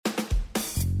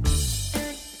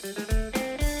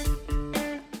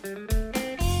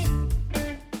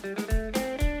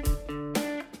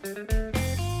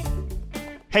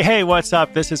Hey, what's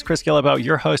up? This is Chris Gillibo,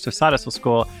 your host of Side Hustle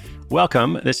School.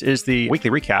 Welcome. This is the weekly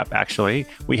recap, actually.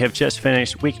 We have just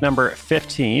finished week number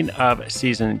 15 of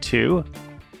season 2.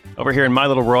 Over here in my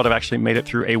little world, I've actually made it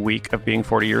through a week of being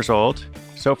 40 years old.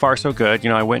 So far, so good.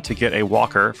 I went to get a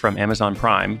walker from Amazon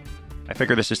Prime. I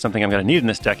figure this is something I'm going to need in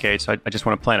this decade, so I just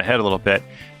want to plan ahead a little bit.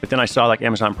 But then I saw like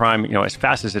Amazon Prime, as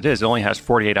fast as it is, it only has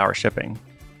 48-hour shipping.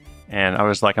 And I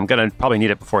was like, I'm going to probably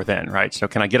need it before then, right? So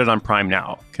can I get it on Prime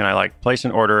now? Can I place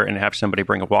an order and have somebody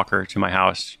bring a walker to my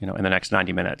house, in the next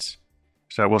 90 minutes?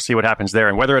 So we'll see what happens there.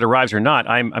 And whether it arrives or not,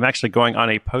 I'm actually going on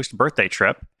a post-birthday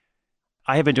trip.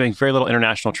 I have been doing very little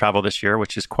international travel this year,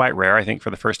 which is quite rare. I think for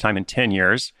the first time in 10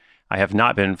 years, I have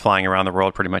not been flying around the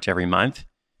world pretty much every month.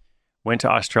 Went to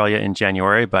Australia in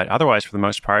January, but otherwise, for the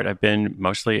most part, I've been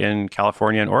mostly in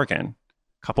California and Oregon.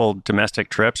 Couple domestic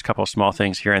trips, couple small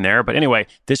things here and there. But anyway,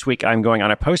 this week I'm going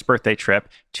on a post-birthday trip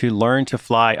to learn to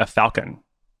fly a Falcon.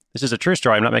 This is a true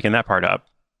story. I'm not making that part up.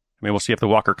 We'll see if the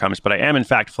walker comes, but I am in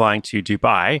fact flying to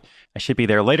Dubai. I should be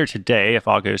there later today if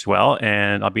all goes well,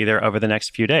 and I'll be there over the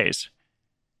next few days.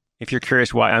 If you're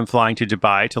curious why I'm flying to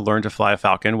Dubai to learn to fly a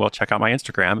Falcon, well, check out my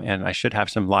Instagram, and I should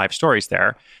have some live stories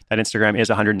there. That Instagram is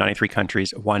 193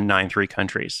 countries, 193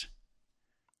 countries.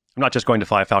 I'm not just going to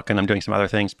fly a Falcon, I'm doing some other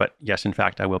things, but yes, in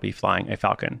fact, I will be flying a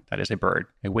Falcon. That is a bird,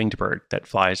 a winged bird that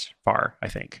flies far, I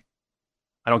think.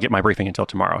 I don't get my briefing until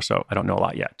tomorrow, so I don't know a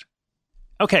lot yet.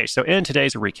 Okay, so in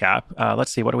today's recap,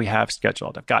 let's see, what do we have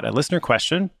scheduled? I've got a listener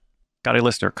question, got a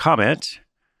listener comment.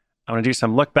 I want to do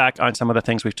some look back on some of the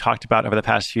things we've talked about over the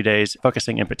past few days,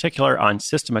 focusing in particular on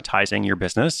systematizing your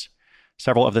business.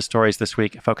 Several of the stories this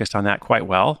week focused on that quite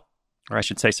well, or I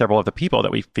should say several of the people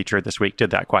that we featured this week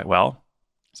did that quite well.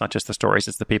 It's not just the stories,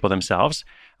 it's the people themselves.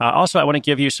 Also, I want to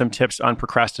give you some tips on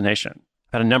procrastination.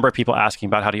 I've had a number of people asking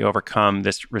about how do you overcome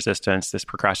this resistance, this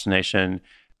procrastination.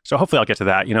 So hopefully I'll get to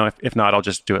that. If not, I'll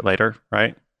just do it later,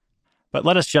 right? But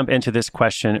let us jump into this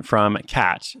question from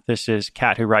Kat. This is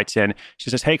Kat who writes in. She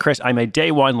says, "Hey, Chris, I'm a day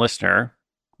one listener,"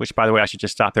 which, by the way, I should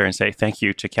just stop there and say thank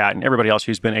you to Kat and everybody else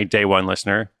who's been a day one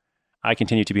listener. I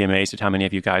continue to be amazed at how many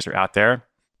of you guys are out there.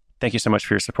 Thank you so much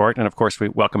for your support. And of course, we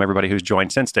welcome everybody who's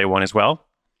joined since day one as well.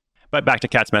 But back to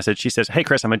Kat's message. She says, "Hey,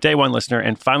 Chris, I'm a day one listener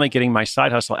and finally getting my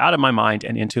side hustle out of my mind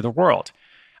and into the world.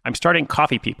 I'm starting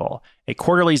Coffee People, a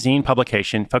quarterly zine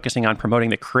publication focusing on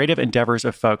promoting the creative endeavors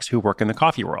of folks who work in the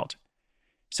coffee world.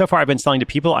 So far, I've been selling to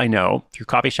people I know through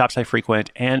coffee shops I frequent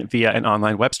and via an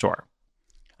online web store.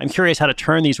 I'm curious how to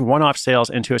turn these one-off sales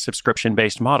into a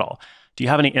subscription-based model. Do you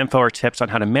have any info or tips on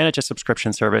how to manage a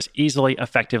subscription service easily,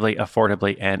 effectively,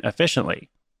 affordably, and efficiently?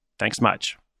 Thanks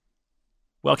much."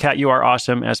 Well, Kat, you are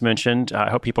awesome, as mentioned.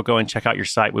 I hope people go and check out your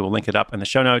site. We will link it up in the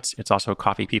show notes. It's also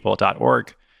coffeepeople.org.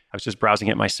 I was just browsing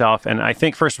it myself. And I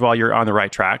think, first of all, you're on the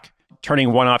right track.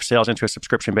 Turning one-off sales into a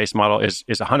subscription-based model is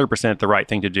 100% the right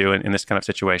thing to do in this kind of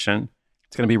situation.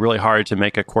 It's going to be really hard to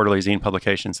make a quarterly zine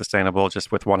publication sustainable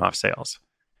just with one-off sales.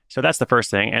 So that's the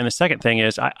first thing. And the second thing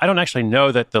is, I don't actually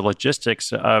know that the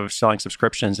logistics of selling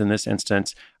subscriptions in this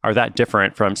instance are that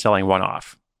different from selling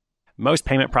one-off. Most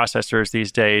payment processors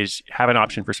these days have an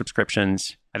option for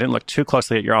subscriptions. I didn't look too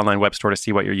closely at your online web store to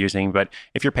see what you're using, but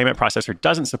if your payment processor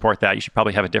doesn't support that, you should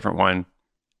probably have a different one.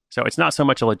 So it's not so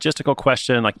much a logistical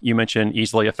question, like you mentioned,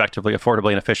 easily, effectively, affordably,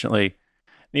 and efficiently.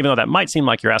 Even though that might seem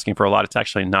like you're asking for a lot, it's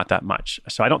actually not that much.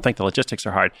 So I don't think the logistics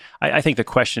are hard. I think the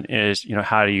question is,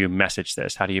 how do you message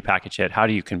this? How do you package it? How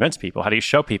do you convince people? How do you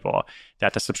show people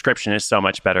that the subscription is so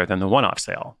much better than the one-off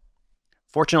sale?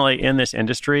 Fortunately, in this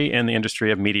industry, in the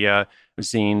industry of media,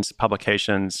 zines,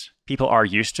 publications, people are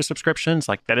used to subscriptions.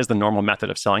 Like that is the normal method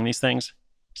of selling these things.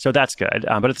 So that's good.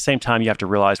 But at the same time, you have to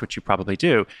realize what you probably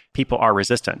do. People are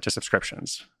resistant to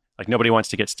subscriptions. Like nobody wants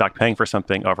to get stuck paying for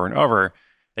something over and over.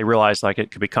 They realize like it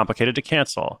could be complicated to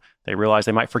cancel. They realize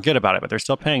they might forget about it, but they're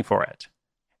still paying for it,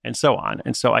 and so on.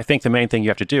 And so I think the main thing you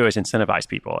have to do is incentivize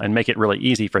people and make it really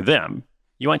easy for them.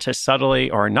 You want to subtly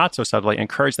or not so subtly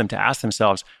encourage them to ask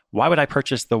themselves, why would I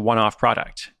purchase the one-off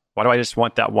product? Why do I just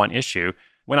want that one issue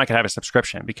when I could have a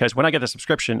subscription? Because when I get the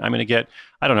subscription, I'm going to get,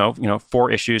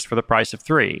 4 issues for the price of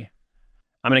 3.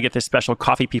 I'm going to get this special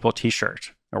Coffee People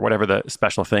t-shirt or whatever the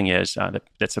special thing is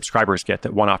that subscribers get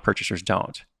that one-off purchasers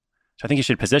don't. So I think you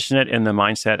should position it in the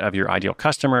mindset of your ideal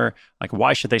customer. Like,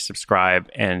 why should they subscribe?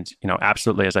 And,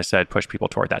 absolutely, as I said, push people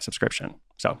toward that subscription.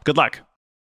 So good luck.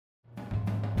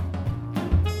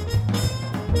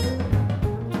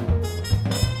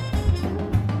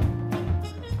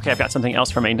 Okay, I've got something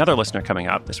else from another listener coming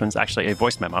up. This one's actually a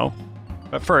voice memo.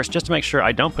 But first, just to make sure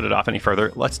I don't put it off any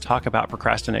further, let's talk about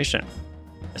procrastination.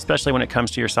 Especially when it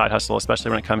comes to your side hustle, especially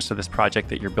when it comes to this project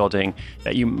that you're building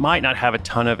that you might not have a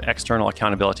ton of external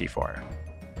accountability for.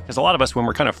 Because a lot of us, when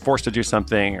we're kind of forced to do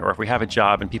something, or if we have a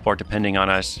job and people are depending on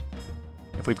us,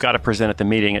 if we've got to present at the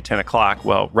meeting at 10 o'clock,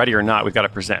 well, ready or not, we've got to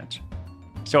present.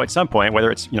 So at some point,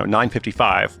 whether it's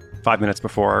 9:55, 5 minutes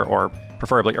before, or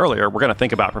preferably earlier, we're going to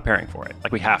think about preparing for it,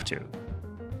 like we have to,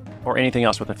 or anything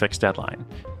else with a fixed deadline.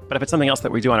 But if it's something else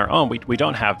that we do on our own, we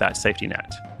don't have that safety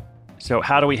net. So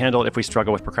how do we handle it if we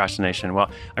struggle with procrastination?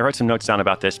 Well, I wrote some notes down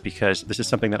about this because this is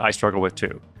something that I struggle with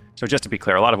too. So just to be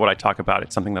clear, a lot of what I talk about,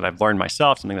 it's something that I've learned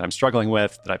myself, something that I'm struggling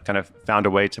with, that I've kind of found a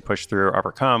way to push through or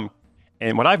overcome.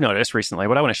 And what I've noticed recently,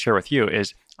 what I want to share with you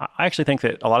is I actually think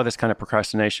that a lot of this kind of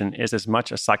procrastination is as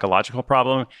much a psychological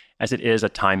problem as it is a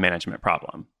time management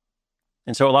problem.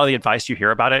 And so a lot of the advice you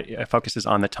hear about it focuses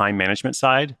on the time management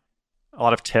side. A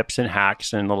lot of tips and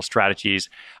hacks and little strategies.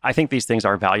 I think these things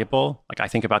are valuable. Like I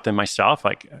think about them myself,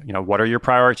 like, what are your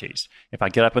priorities? If I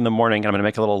get up in the morning, I'm going to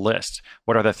make a little list.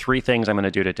 What are the 3 things I'm going to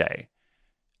do today?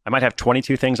 I might have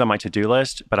 22 things on my to-do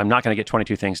list, but I'm not going to get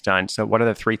 22 things done. So what are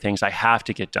the 3 things I have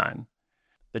to get done?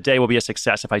 The day will be a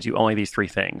success if I do only these 3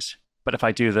 things. But if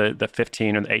I do the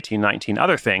 15 or the 18, 19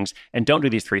 other things and don't do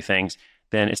these 3 things,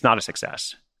 then it's not a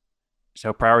success.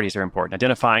 So priorities are important.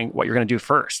 Identifying what you're going to do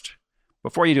first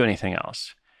before you do anything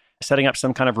else. Setting up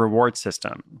some kind of reward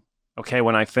system. Okay,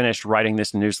 when I finish writing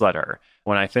this newsletter,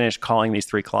 when I finish calling these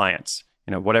 3 clients,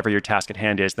 whatever your task at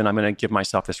hand is, then I'm going to give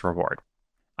myself this reward.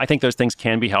 I think those things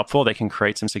can be helpful. They can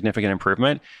create some significant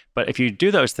improvement. But if you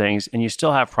do those things and you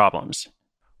still have problems,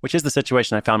 which is the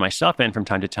situation I found myself in from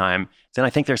time to time, then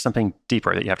I think there's something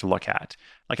deeper that you have to look at.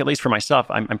 Like at least for myself,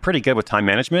 I'm pretty good with time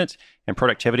management and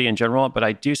productivity in general, but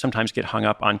I do sometimes get hung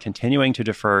up on continuing to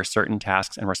defer certain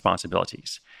tasks and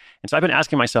responsibilities. And so I've been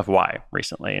asking myself why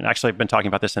recently. And actually, I've been talking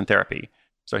about this in therapy.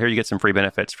 So here you get some free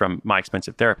benefits from my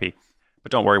expensive therapy.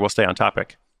 But don't worry, we'll stay on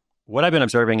topic. What I've been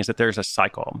observing is that there's a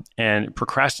cycle, and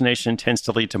procrastination tends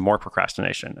to lead to more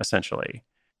procrastination, essentially.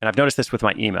 And I've noticed this with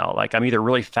my email. Like I'm either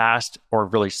really fast or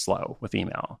really slow with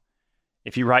email.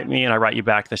 If you write me and I write you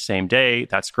back the same day,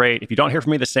 that's great. If you don't hear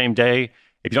from me the same day,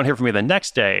 if you don't hear from me the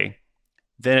next day,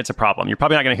 then it's a problem. You're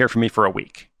probably not going to hear from me for a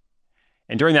week.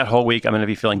 And during that whole week, I'm going to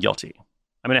be feeling guilty.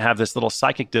 I'm going to have this little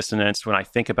psychic dissonance when I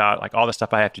think about like all the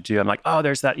stuff I have to do. I'm like, oh,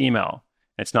 there's that email.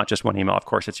 And it's not just one email. Of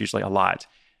course, it's usually a lot.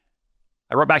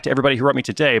 I wrote back to everybody who wrote me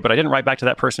today, but I didn't write back to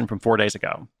that person from 4 days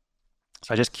ago.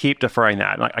 So I just keep deferring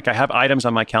that. Like I have items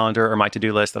on my calendar or my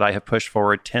to-do list that I have pushed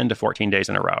forward 10 to 14 days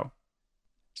in a row.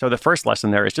 So the first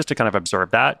lesson there is just to kind of observe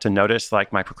that, to notice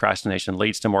like my procrastination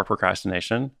leads to more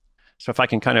procrastination. So if I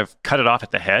can kind of cut it off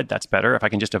at the head, that's better. If I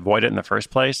can just avoid it in the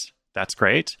first place, that's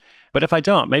great. But if I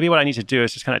don't, maybe what I need to do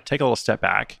is just kind of take a little step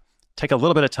back, take a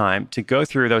little bit of time to go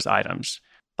through those items,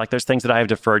 like those things that I have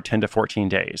deferred 10 to 14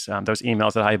 days, those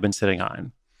emails that I have been sitting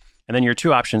on. And then your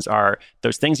 2 options are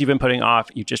those things you've been putting off,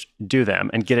 you just do them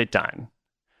and get it done.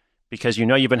 Because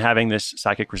you've been having this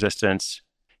psychic resistance.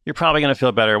 You're probably going to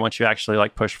feel better once you actually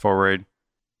like push forward.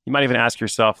 You might even ask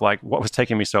yourself like, what was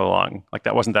taking me so long? Like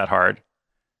that wasn't that hard.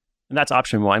 And that's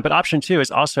option 1. But option 2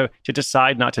 is also to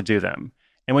decide not to do them.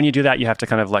 And when you do that, you have to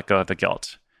kind of let go of the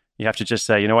guilt. You have to just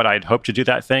say, you know what, I'd hoped to do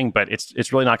that thing, but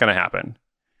it's really not going to happen.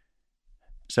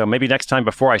 So maybe next time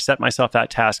before I set myself that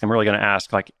task, I'm really going to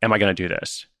ask like, am I going to do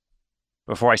this?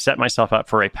 Before I set myself up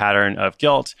for a pattern of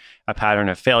guilt, a pattern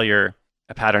of failure,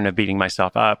 a pattern of beating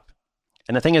myself up.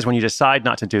 And the thing is, when you decide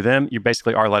not to do them, you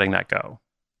basically are letting that go.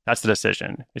 That's the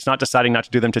decision. It's not deciding not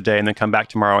to do them today and then come back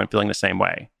tomorrow and feeling the same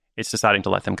way. It's deciding to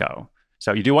let them go.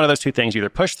 So you do one of those 2 things, you either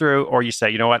push through or you say,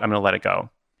 you know what, I'm going to let it go.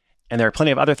 And there are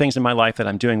plenty of other things in my life that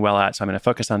I'm doing well at, so I'm going to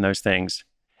focus on those things.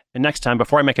 And next time,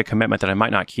 before I make a commitment that I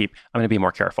might not keep, I'm going to be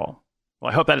more careful.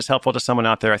 Well, I hope that is helpful to someone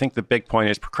out there. I think the big point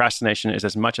is procrastination is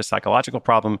as much a psychological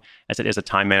problem as it is a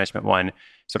time management one.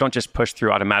 So don't just push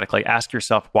through automatically. Ask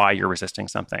yourself why you're resisting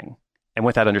something. And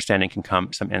with that understanding can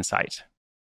come some insight.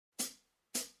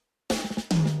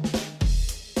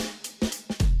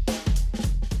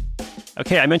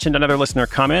 Okay, I mentioned another listener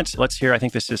comment. Let's hear, I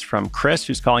think this is from Chris,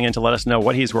 who's calling in to let us know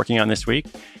what he's working on this week.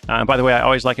 By the way, I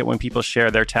always like it when people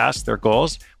share their tasks, their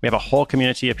goals. We have a whole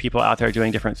community of people out there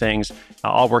doing different things,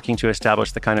 all working to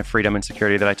establish the kind of freedom and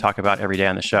security that I talk about every day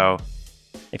on the show.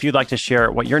 If you'd like to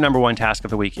share what your number 1 task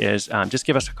of the week is, just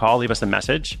give us a call, leave us a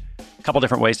message. A couple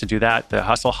different ways to do that. The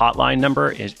Hustle hotline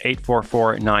number is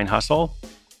 844-9-HUSTLE.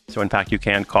 So in fact, you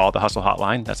can call the Hustle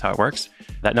hotline. That's how it works.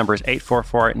 That number is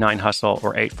 844-9-HUSTLE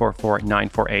or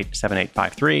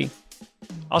 844-948-7853.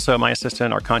 Also, my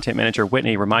assistant, our content manager,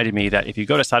 Whitney, reminded me that if you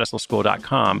go to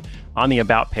sidehustleschool.com, on the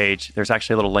About page, there's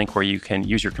actually a little link where you can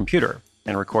use your computer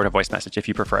and record a voice message if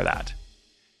you prefer that.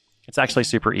 It's actually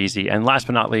super easy. And last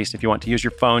but not least, if you want to use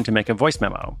your phone to make a voice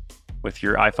memo with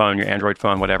your iPhone, your Android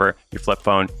phone, whatever, your flip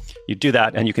phone, You do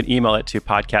that, and you can email it to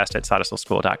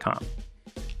podcast@sidehustleschool.com.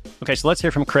 Okay, so let's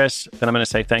hear from Chris. Then I'm going to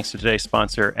say thanks to today's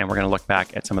sponsor, and we're going to look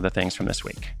back at some of the things from this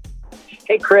week.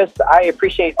 Hey, Chris, I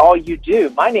appreciate all you do.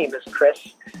 My name is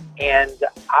Chris, and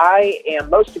I am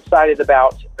most excited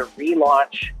about the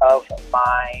relaunch of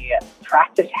my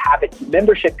Practice Habits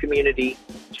membership community.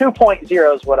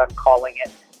 2.0 is what I'm calling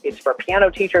it. It's for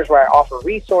piano teachers, where I offer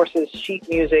resources, sheet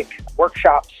music,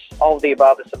 workshops, all of the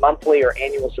above. It's a monthly or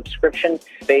annual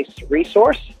subscription-based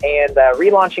resource, and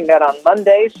relaunching that on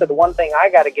Monday. So the one thing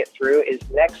I got to get through is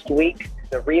next week,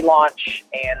 the relaunch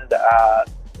and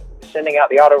sending out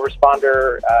the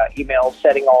autoresponder emails,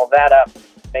 setting all of that up,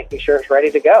 making sure it's ready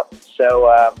to go.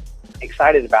 So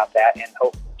excited about that and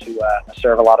hope to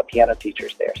serve a lot of piano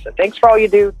teachers there. So thanks for all you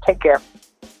do. Take care.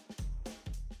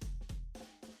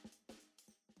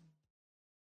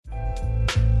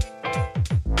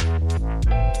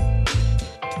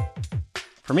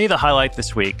 For me, the highlight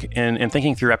this week, in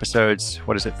thinking through episodes,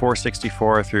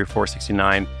 464 through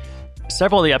 469,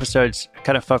 several of the episodes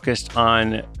kind of focused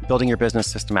on building your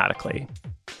business systematically.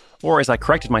 Or as I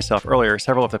corrected myself earlier,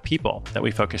 several of the people that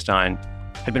we focused on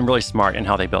had been really smart in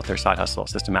how they built their side hustle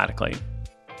systematically.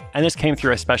 And this came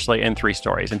through especially in 3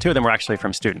 stories, and 2 of them were actually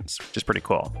from students, which is pretty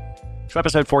cool. So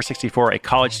episode 464, a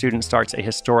college student starts a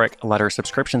historic letter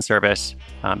subscription service.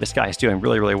 This guy is doing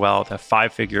really, really well with a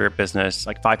 5-figure business,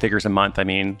 like 5 figures a month.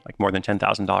 Like more than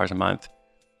 $10,000 a month.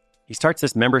 He starts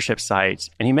this membership site,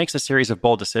 and he makes a series of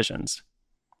bold decisions.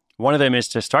 One of them is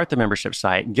to start the membership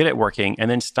site, get it working,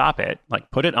 and then stop it,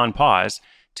 like put it on pause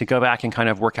to go back and kind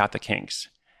of work out the kinks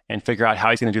and figure out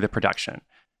how he's going to do the production,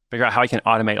 figure out how he can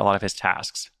automate a lot of his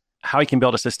tasks, how he can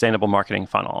build a sustainable marketing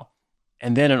funnel.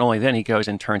 And then and only then he goes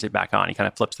and turns it back on. He kind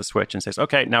of flips the switch and says,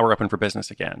 okay, now we're open for business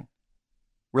again.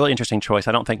 Really interesting choice.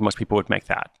 I don't think most people would make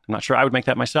that. I'm not sure I would make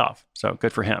that myself. So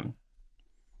good for him.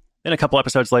 Then a couple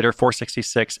episodes later,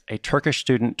 466, a Turkish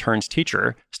student turns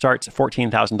teacher starts a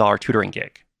 $14,000 tutoring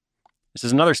gig. This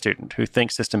is another student who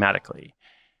thinks systematically.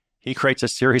 He creates a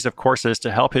series of courses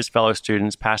to help his fellow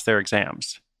students pass their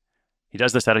exams. He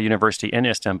does this at a university in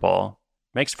Istanbul,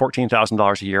 makes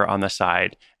 $14,000 a year on the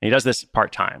side, and he does this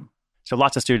part-time. So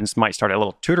lots of students might start a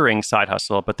little tutoring side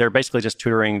hustle, but they're basically just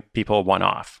tutoring people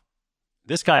one-off.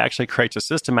 This guy actually creates a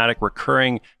systematic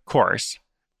recurring course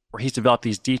where he's developed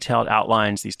these detailed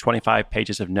outlines, these 25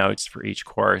 pages of notes for each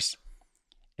course.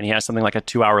 And he has something like a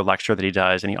 2-hour lecture that he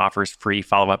does, and he offers free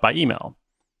follow-up by email,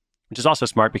 which is also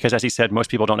smart because, as he said, most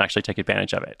people don't actually take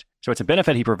advantage of it. So it's a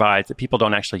benefit he provides that people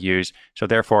don't actually use. So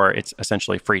therefore, it's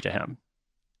essentially free to him.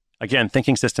 Again,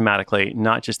 thinking systematically,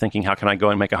 not just thinking, how can I go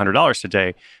and make $100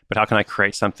 today, but how can I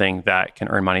create something that can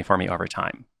earn money for me over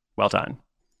time? Well done.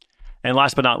 And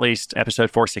last but not least,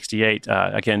 episode 468,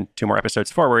 again, 2 more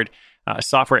episodes forward, a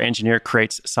software engineer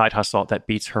creates side hustle that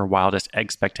beats her wildest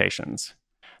expectations.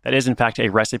 That is, in fact, a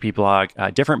recipe blog,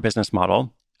 a different business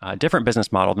model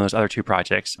than those other 2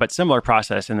 projects, but similar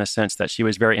process in the sense that she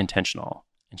was very intentional.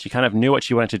 And she kind of knew what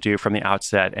she wanted to do from the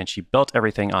outset, and she built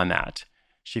everything on that.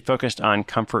 She focused on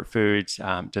comfort foods,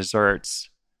 desserts,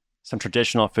 some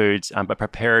traditional foods, but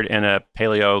prepared in a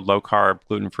paleo, low-carb,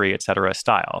 gluten-free, etc.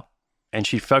 style. And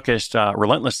she focused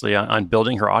relentlessly on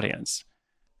building her audience,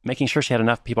 making sure she had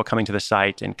enough people coming to the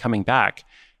site and coming back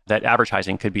that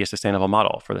advertising could be a sustainable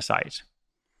model for the site.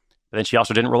 But then she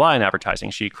also didn't rely on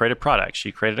advertising. She created products.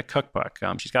 She created a cookbook.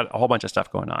 She's got a whole bunch of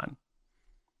stuff going on.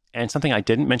 And something I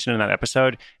didn't mention in that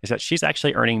episode is that she's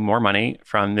actually earning more money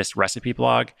from this recipe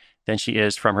blog than she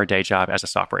is from her day job as a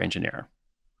software engineer.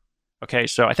 Okay,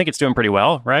 so I think it's doing pretty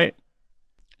well, right?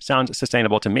 Sounds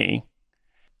sustainable to me.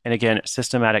 And again,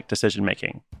 systematic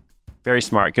decision-making. Very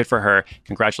smart. Good for her.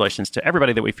 Congratulations to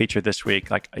everybody that we featured this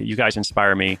week. Like, you guys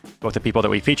inspire me, both the people that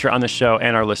we feature on the show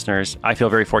and our listeners. I feel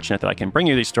very fortunate that I can bring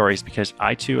you these stories because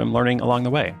I too am learning along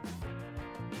the way.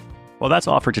 Well, that's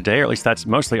all for today, or at least that's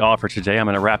mostly all for today. I'm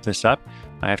going to wrap this up.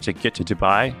 I have to get to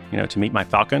Dubai, to meet my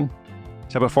falcon.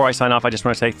 So before I sign off, I just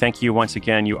want to say thank you once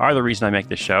again. You are the reason I make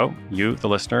this show. You, the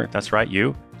listener. That's right,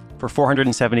 you. For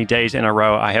 470 days in a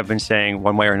row, I have been saying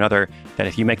one way or another that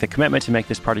if you make the commitment to make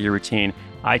this part of your routine,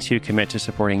 I too commit to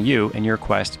supporting you in your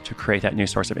quest to create that new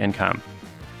source of income.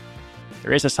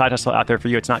 There is a side hustle out there for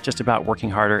you. It's not just about working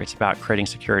harder. It's about creating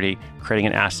security, creating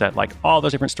an asset, like all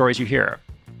those different stories you hear.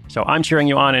 So I'm cheering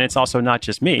you on, and it's also not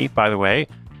just me, by the way.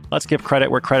 Let's give credit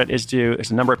where credit is due.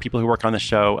 There's a number of people who work on the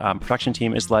show. Production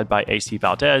team is led by AC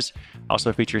Valdez.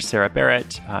 Also features Sarah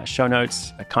Barrett. Show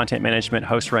notes, content management,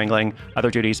 host wrangling.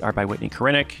 Other duties are by Whitney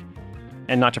Korinek.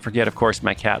 And not to forget, of course,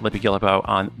 my cat, Lippy Gillibo,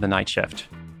 on the night shift.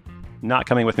 Not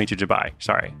coming with me to Dubai,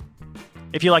 sorry.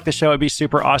 If you like the show, it'd be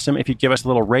super awesome if you give us a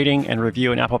little rating and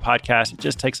review in Apple Podcasts. It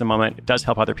just takes a moment. It does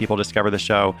help other people discover the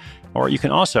show. Or you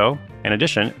can also, in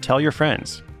addition, tell your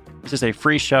friends. This is a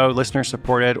free show,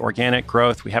 listener-supported, organic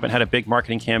growth. We haven't had a big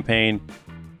marketing campaign.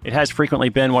 It has frequently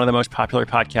been one of the most popular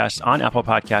podcasts on Apple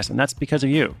Podcasts, and that's because of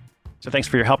you. So thanks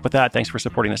for your help with that. Thanks for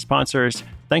supporting the sponsors.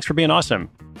 Thanks for being awesome.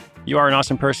 You are an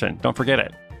awesome person. Don't forget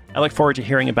it. I look forward to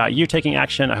hearing about you taking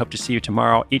action. I hope to see you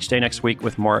tomorrow, each day next week,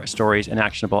 with more stories and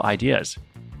actionable ideas.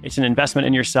 It's an investment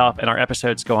in yourself, and our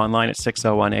episodes go online at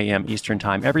 6:01 a.m. Eastern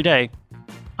Time every day.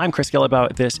 I'm Chris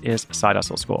Guillebeau. This is Side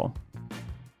Hustle School.